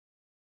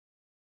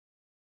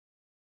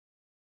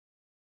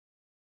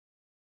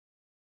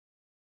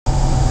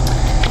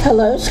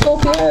Hello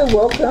Scorpio,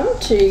 welcome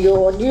to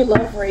your new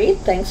love read.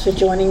 Thanks for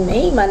joining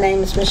me. My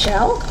name is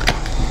Michelle.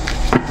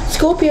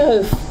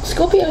 Scorpio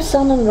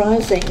Sun and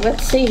Rising.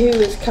 Let's see who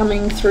is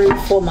coming through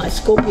for my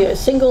Scorpio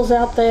singles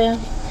out there.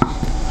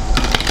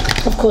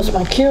 Of course,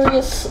 my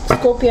curious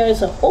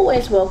Scorpios are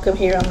always welcome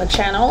here on the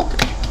channel.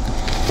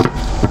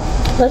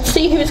 Let's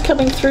see who's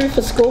coming through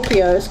for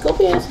Scorpio.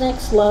 Scorpio's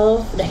next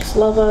love, next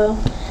lover,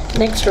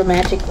 next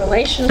romantic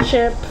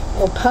relationship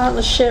or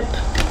partnership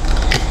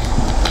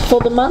for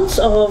the months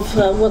of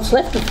what's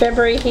left of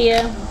February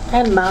here,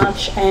 and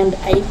March and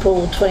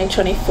April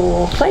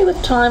 2024. Play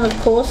with time, of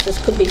course. This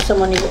could be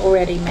someone you've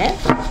already met.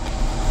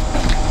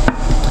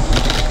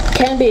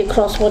 Can be a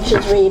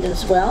cross-watchers read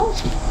as well,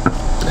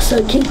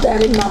 so keep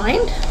that in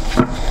mind.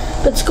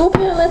 But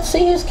Scorpio, let's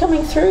see who's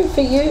coming through for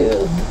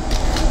you.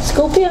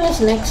 Scorpio's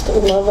next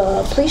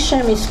lover. Please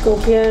show me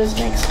Scorpio's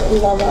next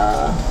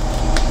lover.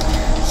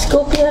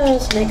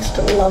 Scorpio's next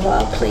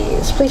lover,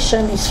 please. Please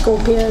show me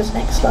Scorpio's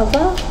next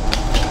lover.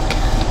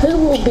 Who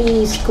will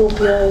be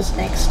Scorpio's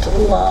next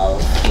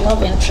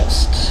love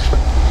interest?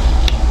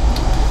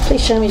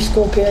 Please show me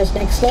Scorpio's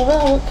next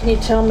lover. What can you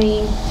tell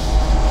me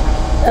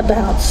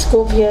about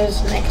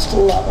Scorpio's next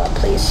lover,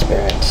 please,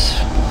 Spirit?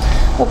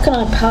 What can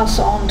I pass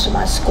on to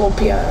my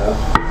Scorpio?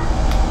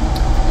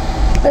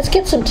 Let's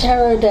get some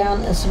tarot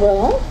down as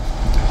well.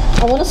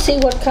 I want to see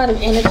what kind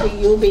of energy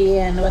you'll be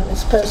in when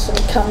this person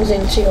comes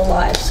into your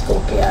life,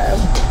 Scorpio.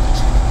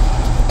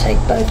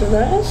 Take both of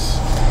those.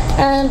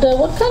 And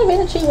what kind of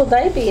energy will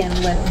they be in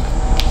when,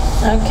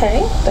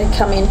 okay, they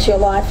come into your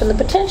life, and the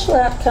potential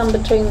outcome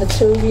between the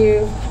two of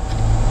you.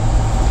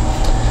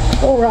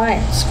 All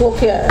right,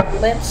 Scorpio,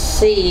 let's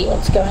see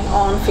what's going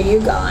on for you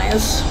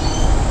guys.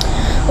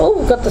 Oh,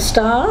 we've got the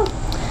Star.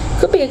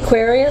 Could be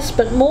Aquarius,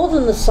 but more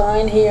than the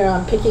sign here,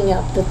 I'm picking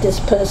up that this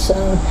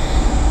person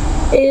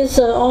is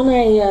on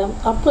a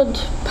upward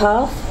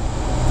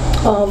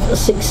path of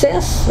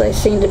success. They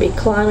seem to be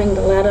climbing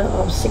the ladder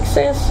of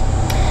success.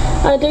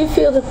 I do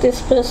feel that this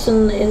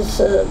person is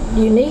a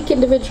unique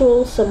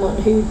individual,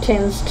 someone who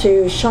tends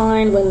to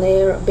shine when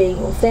they're being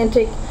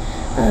authentic,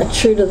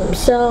 true to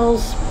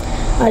themselves.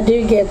 I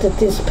do get that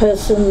this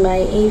person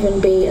may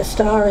even be a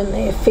star in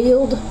their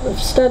field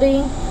of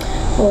study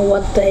or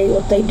what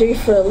they do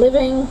for a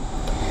living.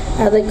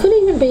 They could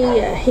even be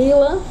a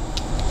healer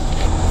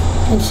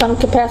in some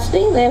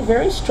capacity. They're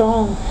very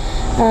strong.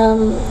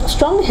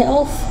 Strong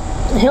health,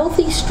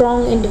 healthy,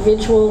 strong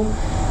individual.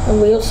 And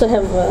we also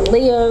have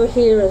Leo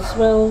here as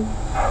well.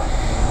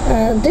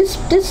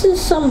 This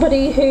is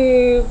somebody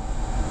who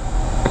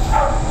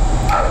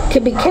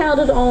can be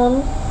counted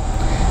on.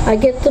 I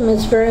get them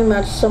as very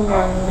much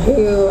someone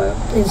who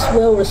is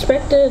well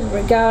respected,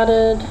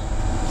 regarded.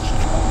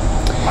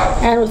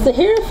 And with the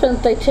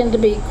Hierophant, they tend to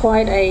be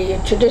quite a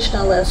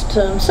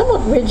traditionalist,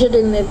 somewhat rigid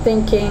in their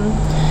thinking,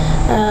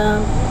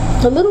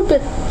 a little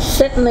bit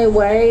set in their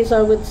ways,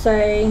 I would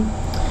say.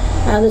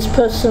 This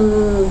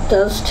person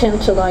does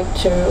tend to like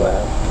to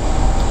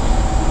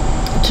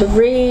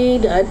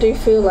read. I do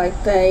feel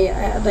like they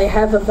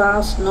have a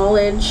vast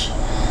knowledge,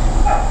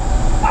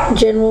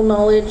 general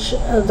knowledge.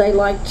 They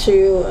like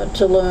to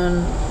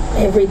learn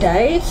every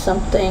day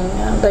something.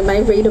 They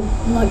may read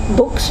like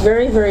books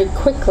very, very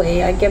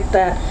quickly. I get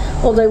that.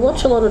 Or they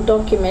watch a lot of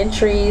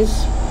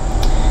documentaries.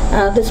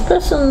 This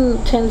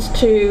person tends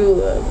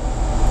to,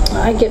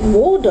 I get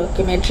war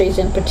documentaries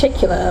in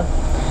particular.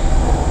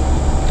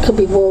 Could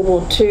be World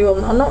War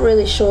II, I'm not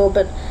really sure,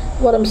 but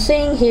what I'm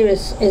seeing here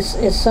is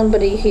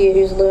somebody here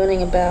who's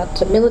learning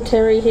about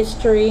military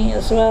history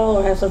as well,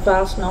 or has a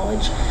vast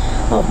knowledge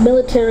of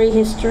military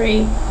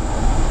history.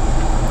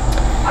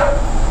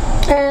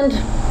 And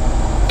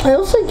I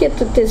also get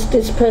that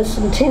this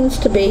person tends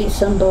to be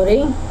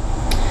somebody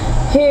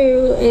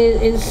who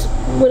is,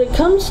 when it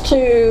comes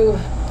to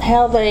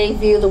how they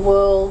view the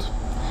world,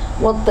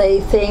 what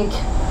they think,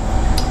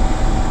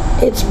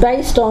 it's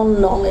based on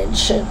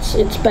knowledge.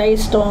 It's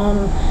based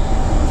on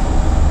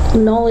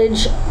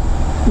knowledge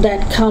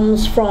that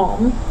comes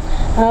from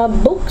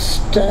books,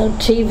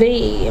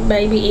 TV,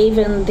 maybe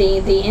even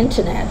the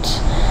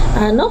internet.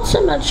 Not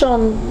so much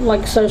on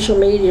like social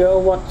media or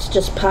what's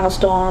just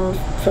passed on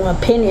from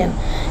opinion.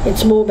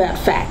 It's more about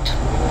fact.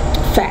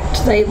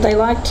 They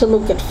like to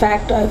look at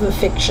fact over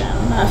fiction.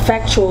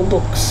 Factual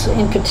books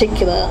in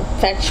particular,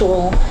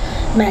 factual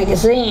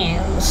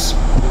magazines.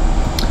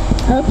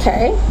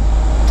 Okay.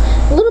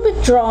 A little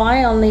bit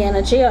dry on the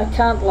energy, I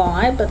can't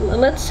lie, but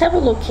let's have a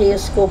look here,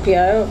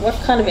 Scorpio. What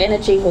kind of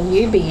energy will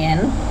you be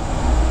in?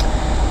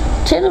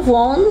 Ten of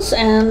Wands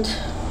and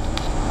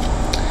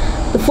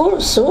the Four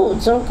of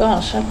Swords. Oh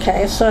gosh,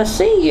 okay. So I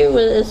see you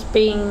as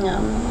being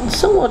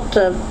somewhat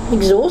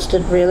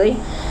exhausted, really,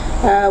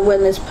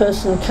 when this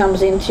person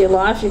comes into your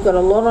life. You've got a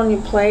lot on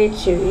your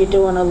plate. You're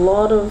doing a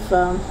lot of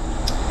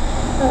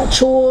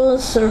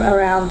chores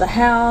around the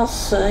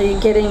house. You're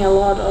getting a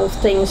lot of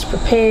things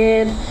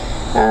prepared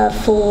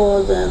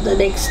for the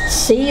next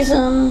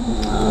season.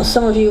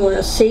 Some of you are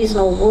a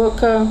seasonal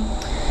worker.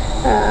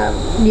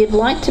 You'd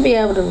like to be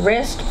able to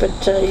rest,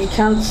 but you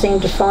can't seem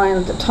to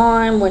find the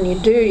time. When you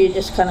do, you're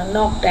just kind of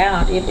knocked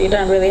out. You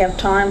don't really have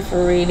time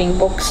for reading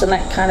books and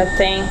that kind of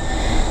thing.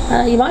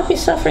 You might be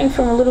suffering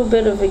from a little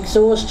bit of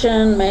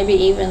exhaustion, maybe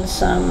even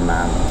some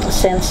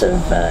sense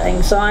of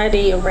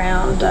anxiety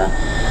around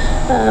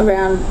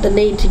the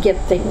need to get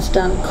things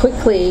done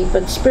quickly.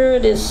 But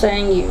Spirit is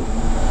saying you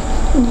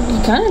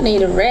kind of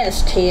need a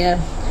rest here,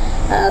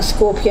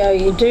 Scorpio.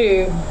 You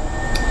do.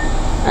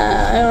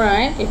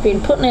 Alright, you've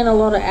been putting in a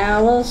lot of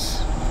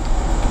hours.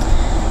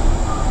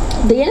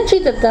 The energy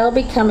that they'll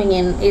be coming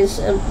in is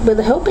with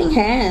a helping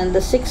hand,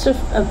 the Six of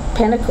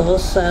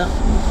Pentacles.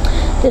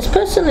 This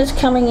person is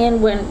coming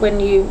in when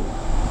you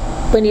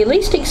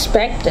least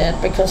expect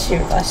it, because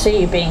I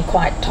see you being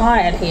quite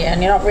tired here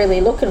and you're not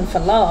really looking for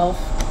love.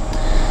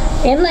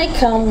 In they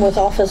come with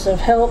offers of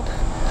help,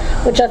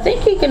 which I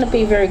think you're going to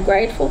be very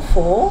grateful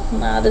for.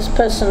 This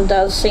person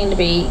does seem to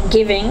be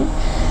giving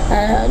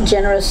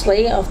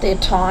generously of their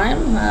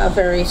time, a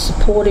very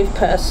supportive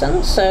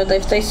person. So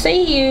if they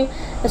see you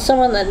as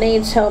someone that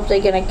needs help,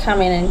 they're going to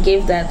come in and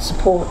give that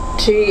support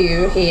to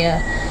you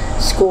here,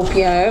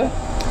 Scorpio.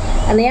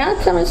 And the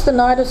outcome is the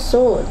Knight of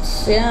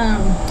Swords. Yeah.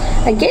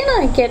 Again,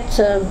 I get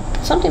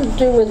something to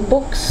do with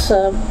books.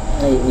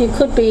 You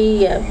could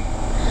be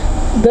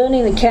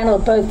burning the candle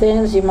at both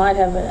ends. You might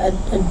have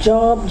a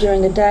job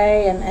during the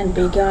day and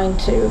be going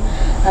to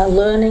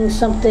learning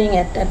something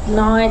at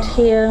night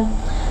here,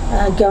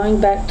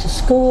 going back to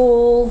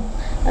school.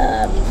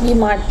 You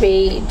might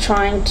be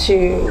trying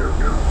to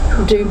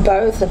do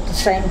both at the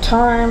same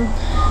time.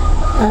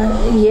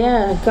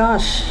 Yeah,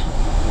 gosh.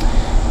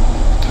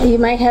 You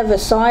may have a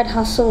side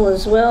hustle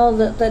as well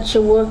that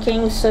you're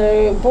working.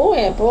 So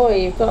boy, oh boy,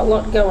 you've got a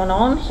lot going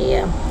on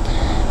here,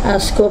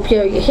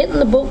 Scorpio. You're hitting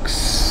the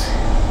books.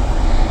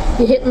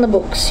 You're hitting the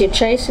books. You're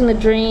chasing the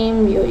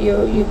dream.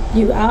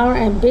 You are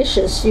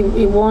ambitious.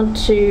 You want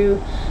to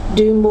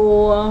do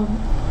more,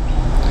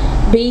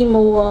 be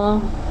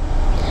more,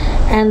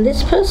 and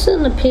this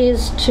person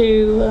appears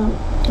to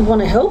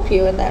want to help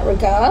you in that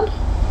regard.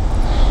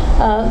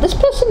 This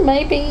person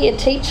may be a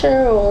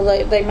teacher, or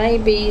they may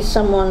be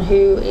someone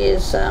who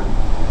is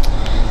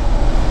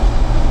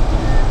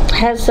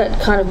has that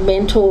kind of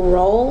mentor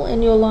role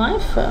in your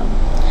life.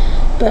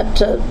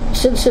 But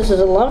since this is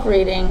a love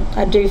reading,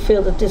 I do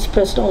feel that this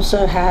person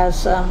also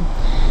has a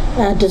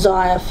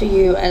desire for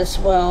you as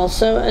well.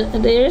 So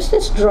there is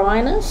this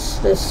dryness,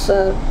 this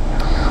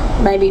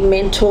maybe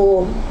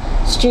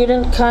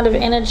mentor-student kind of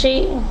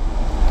energy.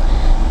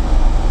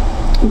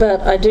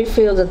 But I do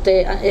feel that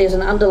there is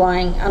an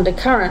underlying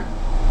undercurrent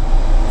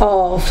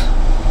of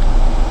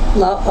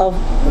love.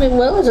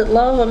 Well, is it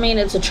love? I mean,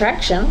 it's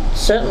attraction,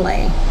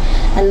 certainly.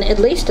 And at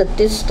least at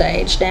this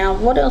stage. Now,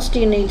 what else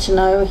do you need to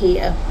know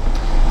here,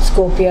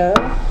 Scorpio?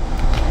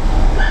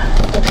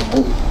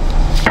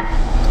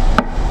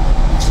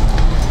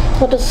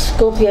 What does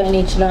Scorpio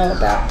need to know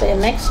about their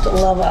next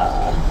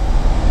lover?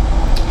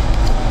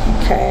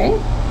 Okay.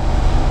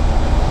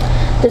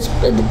 This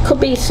could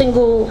be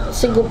single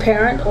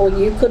parent, or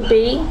you could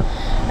be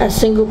a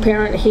single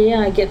parent here.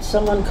 I get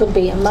someone could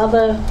be a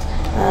mother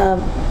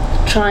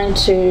trying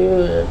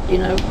to,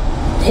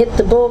 hit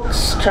the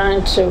books,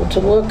 trying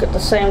to work at the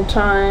same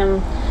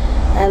time,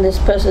 and this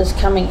person is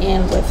coming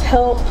in with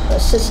help,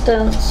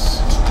 assistance.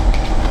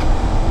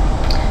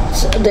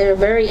 So they're a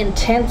very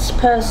intense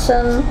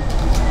person,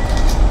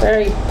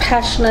 very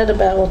passionate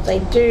about what they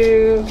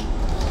do.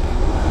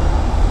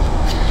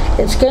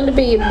 It's going to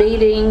be a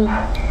meeting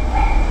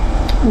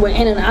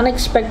in an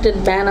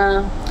unexpected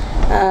manner,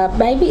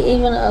 maybe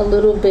even a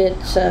little bit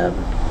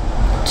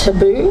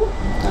taboo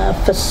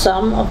for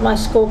some of my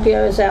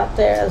Scorpios out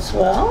there as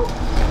well.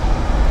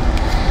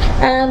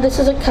 And this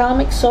is a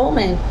karmic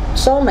soulmate.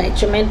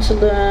 You're meant to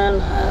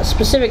learn a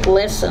specific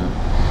lesson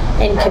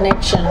in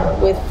connection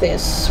with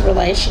this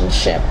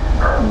relationship,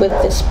 with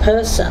this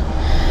person.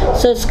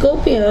 So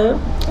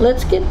Scorpio,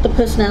 let's get the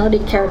personality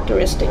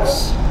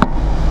characteristics.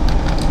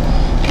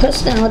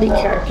 Personality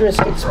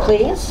characteristics,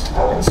 please.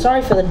 And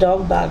sorry for the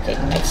dog barking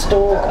next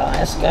door,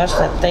 guys. Gosh,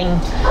 that thing.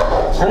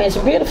 I mean, it's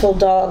a beautiful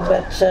dog,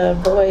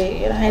 but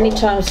boy,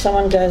 anytime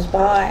someone goes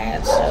by,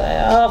 it's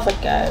off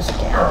it goes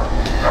again.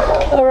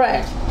 All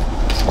right,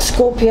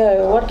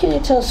 Scorpio. What can you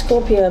tell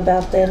Scorpio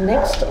about their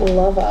next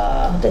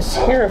lover, this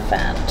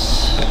Hierophant?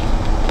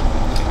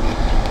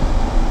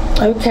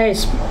 Okay,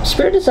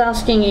 Spirit is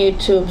asking you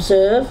to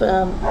observe,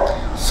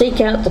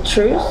 seek out the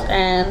truth,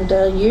 and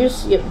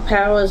use your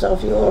powers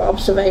of your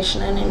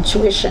observation and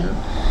intuition,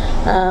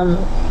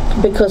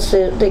 because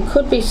there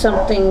could be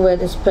something where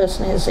this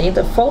person is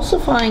either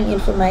falsifying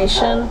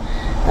information,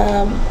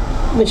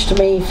 which to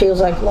me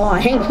feels like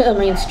lying, I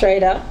mean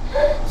straight up.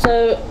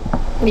 So,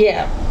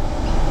 yeah.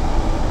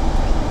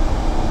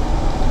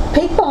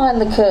 Peek behind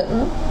the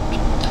curtain,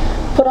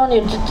 put on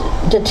your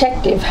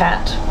detective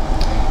hat,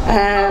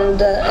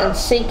 and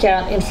seek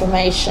out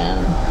information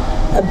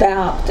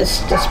about this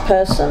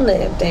person,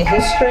 their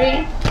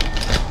history.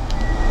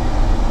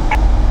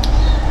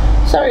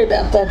 Sorry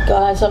about that,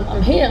 guys.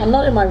 I'm here. I'm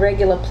not in my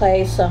regular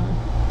place. I'm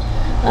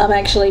I'm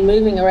actually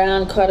moving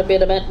around quite a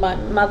bit. I'm at my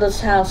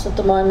mother's house at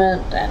the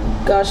moment,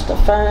 and gosh, the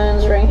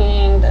phone's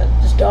ringing,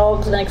 there's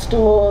dogs next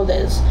door,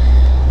 there's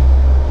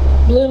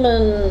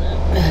blooming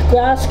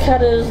grass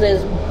cutters,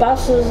 there's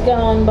buses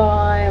going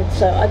by.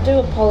 So I do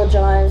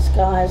apologise,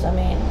 guys. I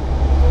mean,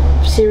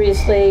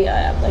 seriously,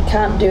 I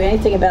can't do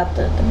anything about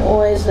the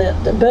noise.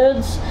 The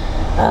birds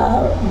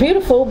are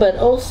beautiful, but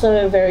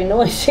also very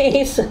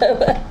noisy. So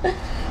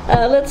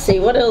let's see,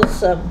 what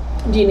else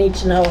do you need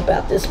to know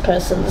about this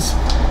person's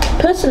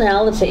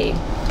personality,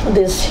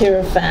 this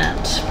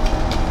Hierophant?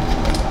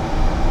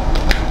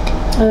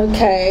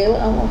 Okay,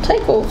 I'll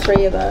take all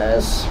three of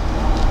those.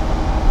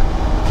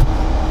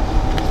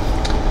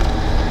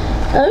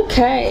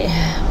 Okay.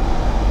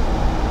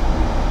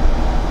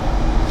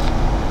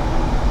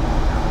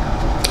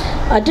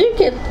 I do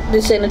get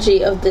this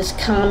energy of this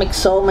karmic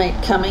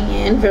soulmate coming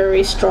in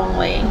very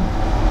strongly.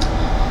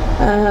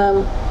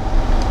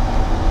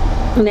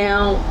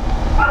 Now,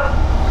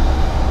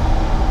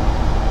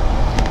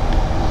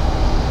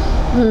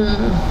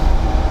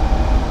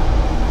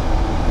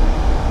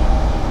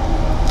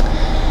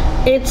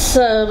 it's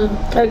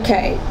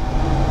okay.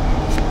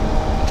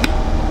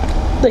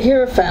 The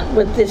Hierophant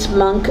with this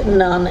monk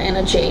nun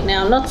energy.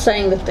 Now, I'm not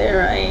saying that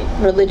they're a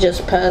religious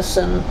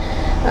person,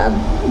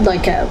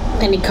 like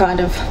any kind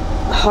of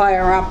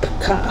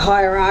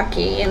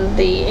hierarchy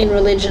in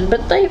religion,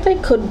 but they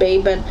could be.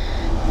 But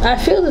I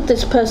feel that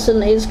this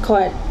person is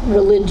quite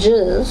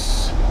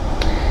religious.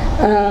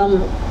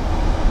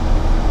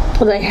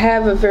 They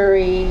have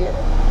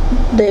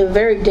they're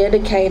very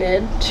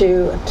dedicated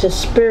to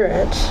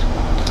spirit.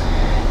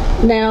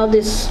 Now,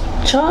 this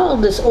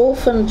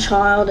orphan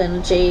child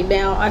energy.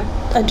 Now,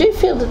 I do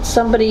feel that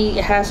somebody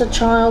has a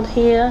child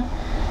here.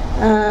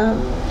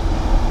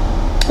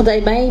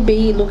 They may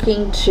be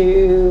looking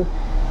to,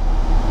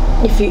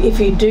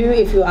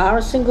 if you are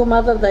a single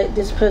mother,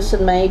 this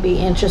person may be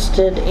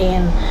interested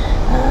in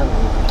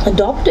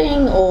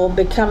adopting or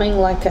becoming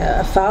like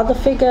a father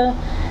figure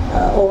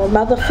or a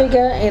mother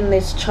figure in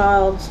this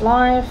child's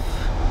life.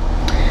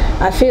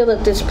 I feel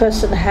that this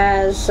person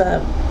has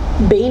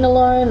been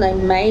alone. They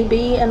may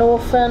be an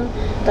orphan.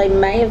 They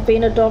may have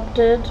been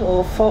adopted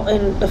or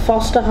in the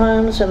foster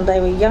homes when they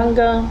were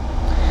younger.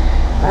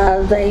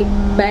 They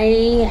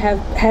may have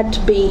had to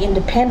be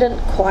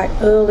independent quite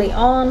early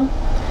on.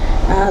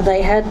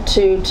 They had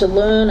to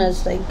learn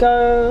as they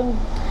go.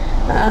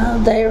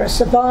 They're a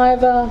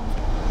survivor.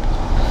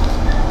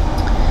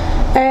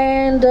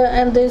 And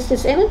there's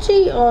this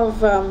energy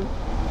of,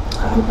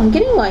 I'm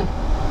getting like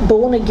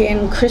born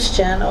again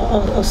Christian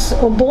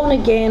or born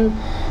again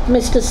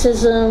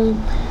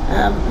mysticism.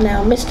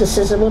 Now,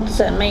 mysticism, what does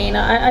that mean?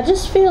 I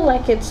just feel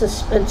like it's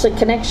a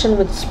connection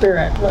with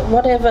spirit,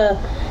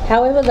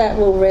 however that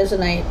will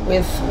resonate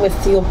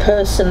with your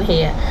person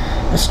here.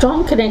 A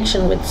strong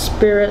connection with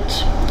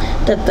spirit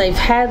that they've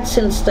had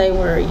since they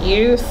were a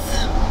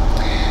youth.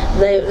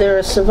 They're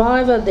a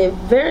survivor. They're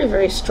very,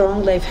 very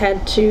strong. They've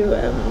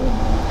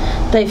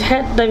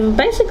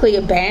basically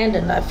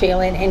abandoned, I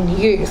feel, in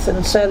youth,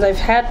 and so they've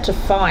had to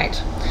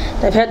fight.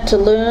 They've had to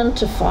learn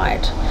to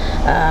fight,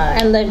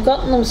 and they've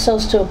gotten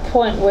themselves to a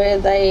point where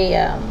they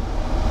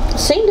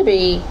seem to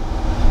be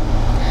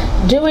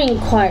doing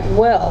quite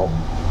well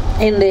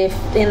in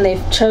their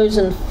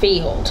chosen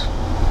field.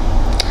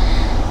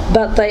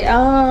 But they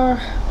are,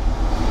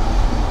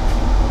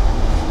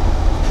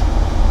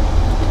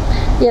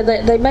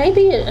 they may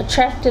be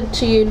attracted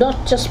to you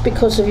not just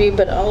because of you,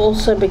 but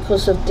also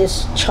because of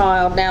this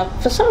child. Now,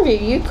 for some of you,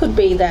 you could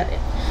be that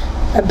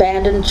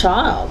abandoned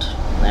child,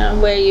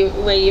 where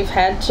you've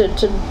had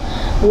to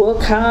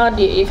work hard.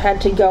 You've had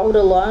to go it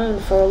alone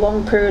for a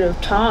long period of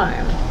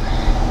time,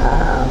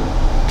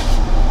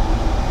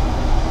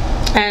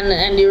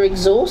 and you're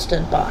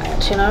exhausted by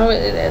it.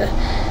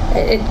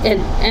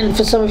 And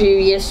for some of you,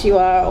 yes, you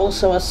are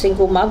also a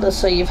single mother,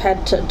 so you've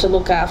had to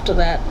look after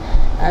that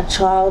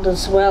child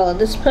as well. And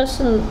this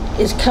person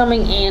is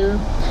coming in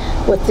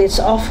with this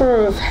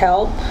offer of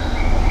help.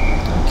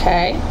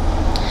 Okay,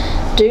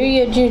 do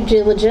your due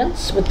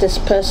diligence with this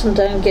person.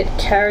 Don't get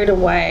carried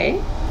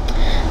away.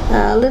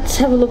 Let's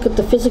have a look at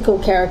the physical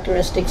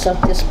characteristics of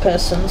this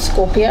person,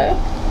 Scorpio.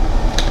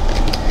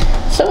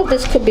 Some of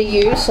this could be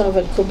you, some of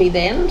it could be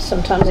them.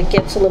 Sometimes it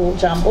gets a little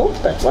jumbled,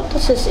 but what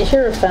does this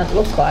Hierophant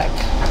look like?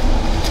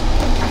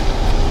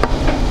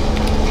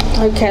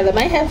 Okay, they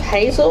may have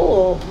hazel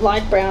or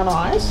light brown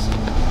eyes,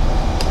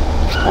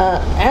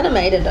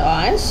 animated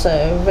eyes,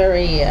 so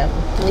very,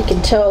 you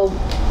can tell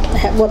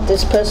what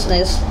this person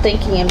is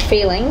thinking and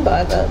feeling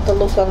by the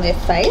look on their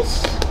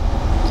face.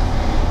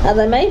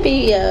 They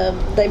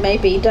may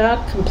be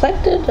dark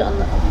complected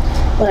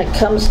when it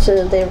comes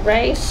to their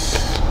race.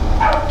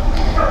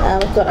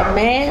 We've got a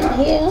man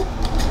here.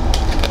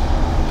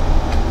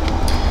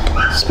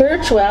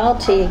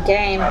 Spirituality,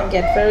 again, I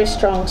get very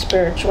strong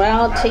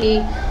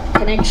spirituality,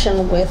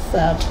 connection with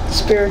the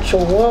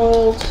spiritual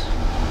world.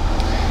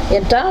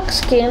 Yeah, dark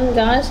skin,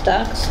 guys,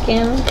 dark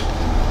skin.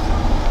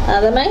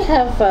 They may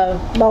have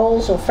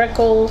moles or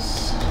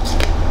freckles.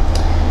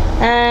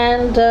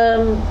 And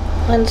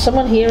And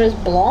someone here is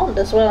blonde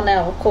as well.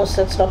 Now, of course,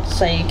 that's not to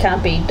say you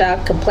can't be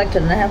dark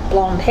complected and have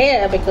blonde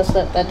hair, because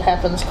that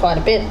happens quite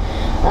a bit.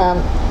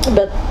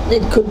 But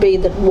it could be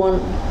that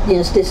one,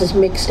 yes, this is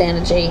mixed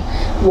energy.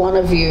 One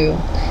of you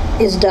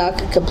is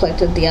darker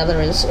complected, the other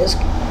is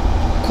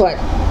quite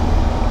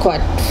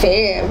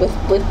fair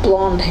with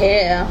blonde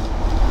hair.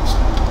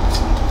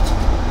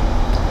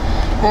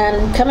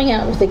 And coming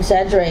out with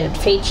exaggerated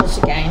features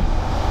again.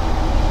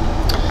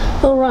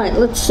 Alright,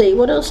 let's see,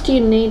 what else do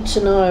you need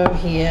to know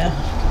here?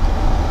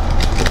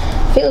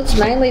 I feel it's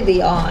mainly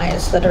the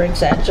eyes that are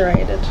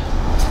exaggerated.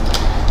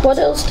 What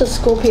else does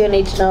Scorpio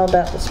need to know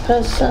about this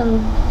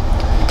person?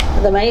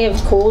 They may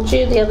have called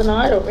you the other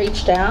night or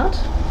reached out.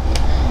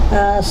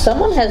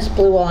 Someone has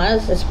blue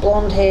eyes, there's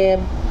blonde hair,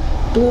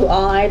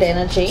 blue-eyed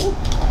energy.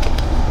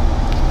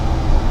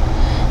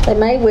 They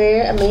may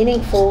wear a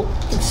meaningful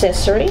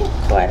accessory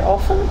quite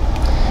often.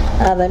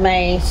 They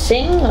may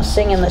sing or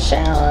sing in the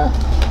shower.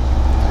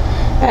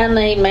 And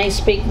they may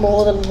speak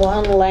more than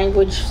one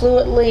language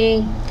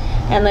fluently,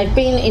 and they've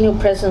been in your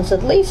presence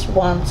at least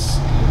once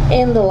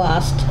in the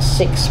last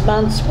 6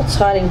 months. What's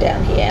hiding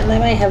down here? And they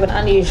may have an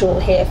unusual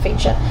hair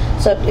feature,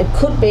 so it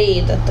could be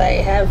that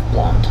they have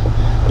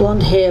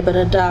blonde hair but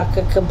are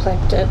darker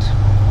complected.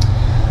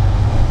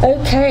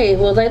 Okay,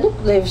 well,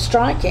 they're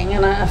striking,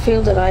 and I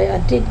feel that I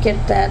did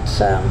get that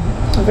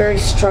very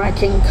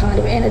striking kind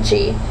of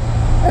energy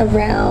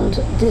around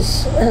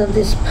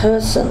this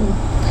person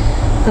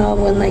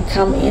when they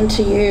come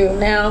into you.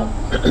 Now,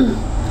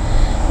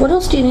 what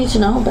else do you need to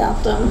know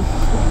about them?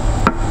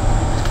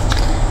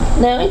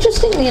 Now,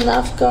 interestingly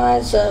enough,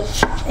 guys,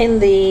 in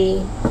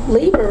the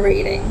Libra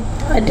reading,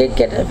 I did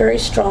get a very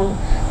strong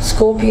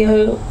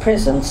Scorpio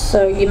presence,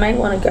 so you may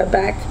want to go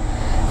back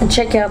and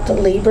check out the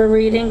Libra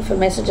reading for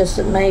messages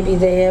that may be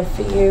there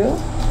for you.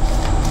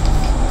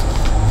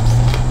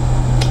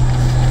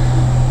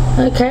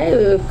 Okay,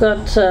 we've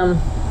got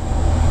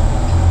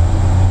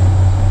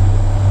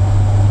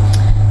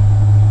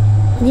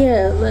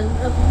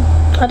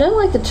I don't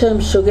like the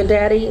term sugar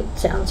daddy. It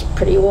sounds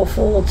pretty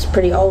awful, it's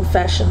pretty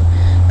old-fashioned,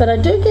 but I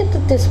do get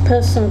that this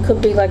person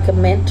could be like a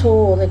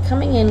mentor, or they're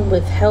coming in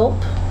with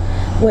help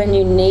when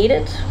you need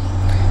it,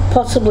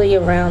 possibly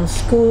around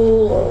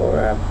school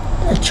or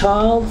a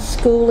child's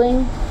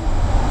schooling.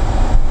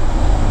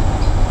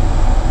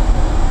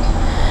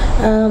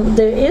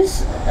 There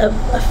is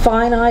a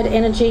finite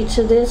energy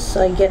to this.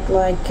 I get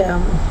like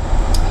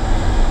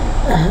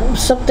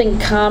something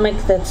karmic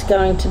that's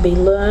going to be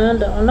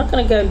learned. I'm not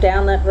going to go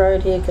down that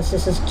road here because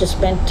this is just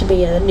meant to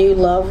be a new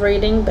love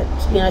reading, but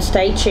you know,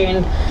 stay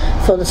tuned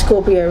for the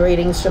Scorpio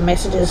readings for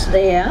messages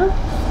there.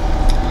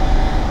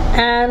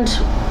 And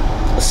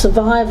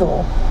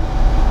survival.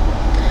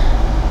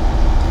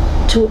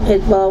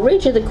 Well, I'll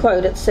read you the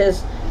quote. It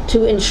says,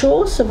 "To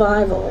ensure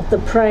survival, the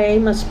prey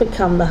must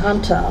become the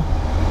hunter."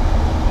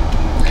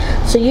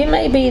 So you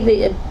may be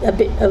a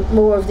bit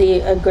more of the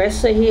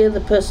aggressor here, the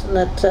person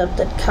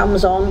that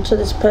comes on to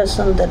this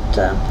person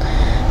that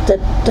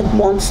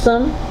wants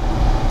them.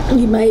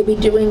 You may be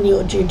doing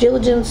your due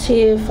diligence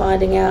here,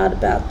 finding out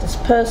about this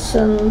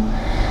person,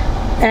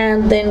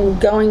 and then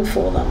going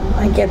for them.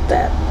 I get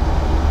that.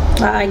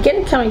 I get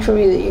it coming from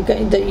you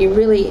that you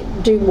really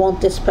do want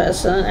this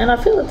person, and I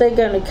feel that they're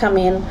going to come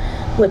in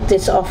with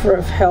this offer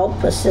of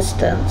help,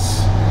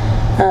 assistance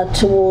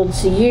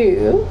towards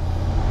you.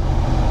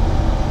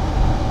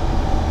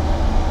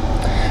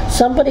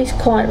 Somebody's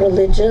quite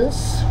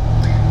religious.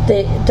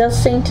 There does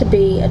seem to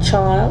be a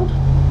child.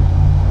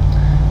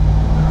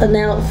 And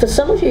now, for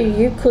some of you,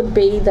 you could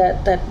be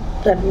that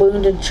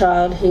wounded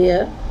child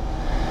here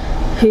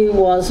who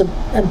was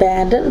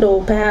abandoned,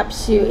 or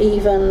perhaps you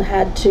even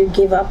had to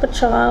give up a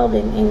child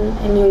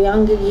in your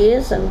younger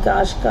years. And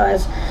gosh,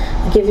 guys,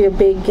 I give you a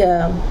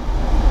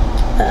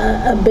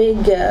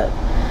big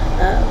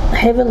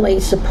heavenly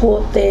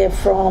support there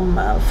from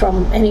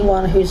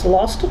anyone who's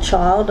lost a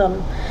child.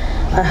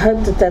 I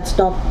hope that that's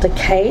not the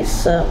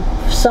case.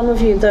 Some of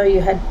you, though,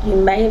 you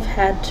may have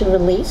had to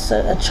release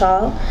a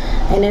child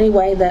in any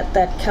way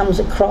that comes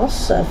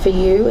across for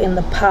you in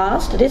the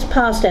past. It is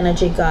past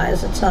energy,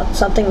 guys. It's not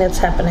something that's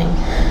happening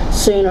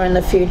soon or in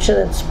the future.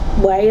 That's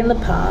way in the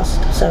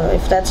past. So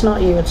if that's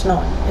not you, it's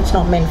not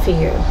meant for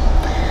you.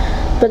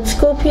 But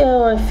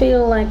Scorpio, I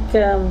feel like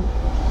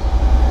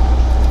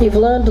you've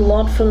learned a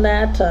lot from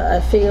that. I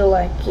feel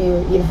like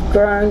you've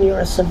grown. You're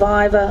a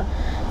survivor.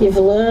 You've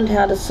learned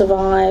how to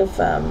survive.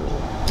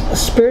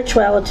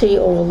 Spirituality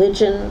or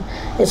religion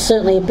is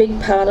certainly a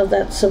big part of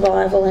that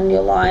survival in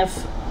your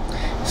life.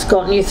 It's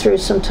gotten you through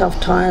some tough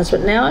times,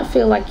 but now I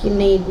feel like you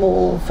need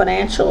more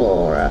financial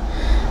or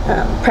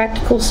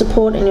practical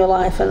support in your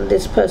life, and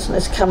this person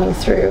is coming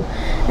through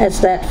as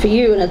that for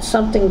you, and it's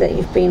something that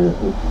you've been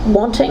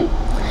wanting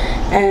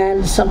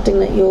and something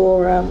that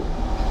you're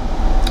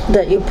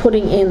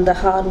putting in the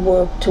hard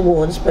work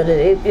towards. But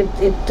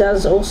it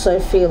does also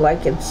feel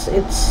like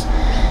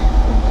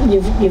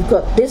you've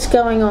got this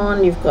going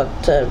on, you've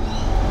got a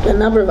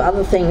number of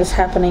other things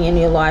happening in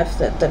your life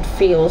that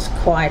feels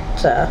quite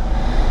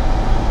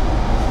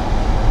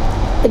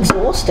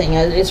exhausting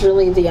is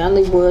really the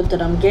only word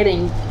that I'm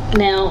getting.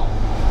 Now,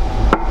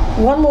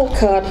 one more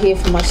card here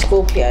for my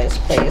Scorpios,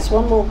 please.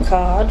 One more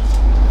card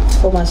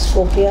for my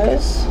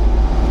Scorpios.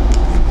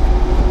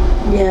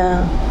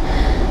 Yeah.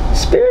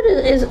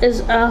 Spirit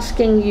is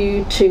asking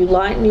you to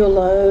lighten your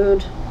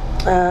load.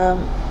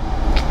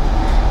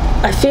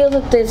 I feel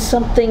that there's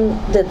something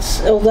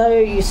that's, although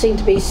you seem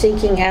to be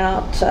seeking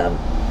out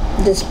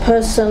this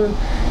person,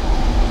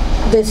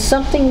 there's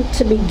something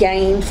to be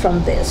gained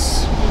from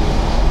this.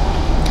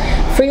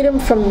 Freedom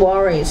from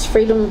worries,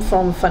 freedom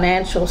from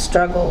financial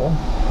struggle.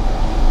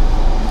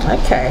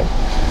 Okay.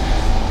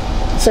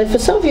 So for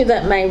some of you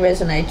that may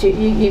resonate.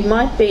 You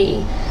might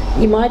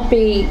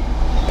be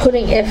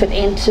putting effort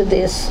into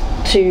this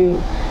to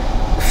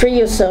free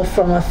yourself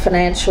from a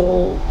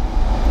financial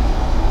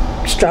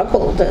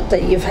struggle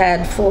that you've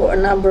had for a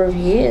number of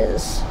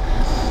years,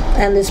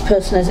 and this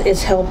person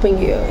is helping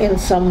you in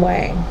some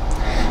way.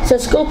 So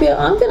Scorpio,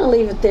 I'm going to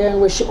leave it there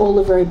and wish you all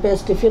the very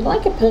best. If you'd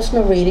like a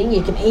personal reading,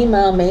 you can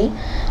email me,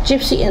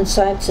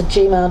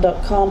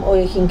 gypsyinsights@gmail.com, or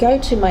you can go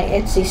to my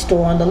Etsy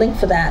store, and the link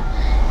for that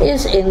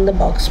is in the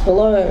box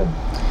below.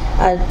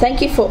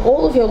 Thank you for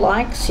all of your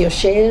likes, your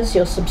shares,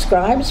 your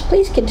subscribes.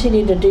 Please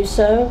continue to do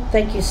so.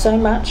 Thank you so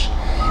much,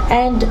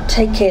 and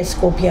take care,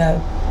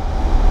 Scorpio.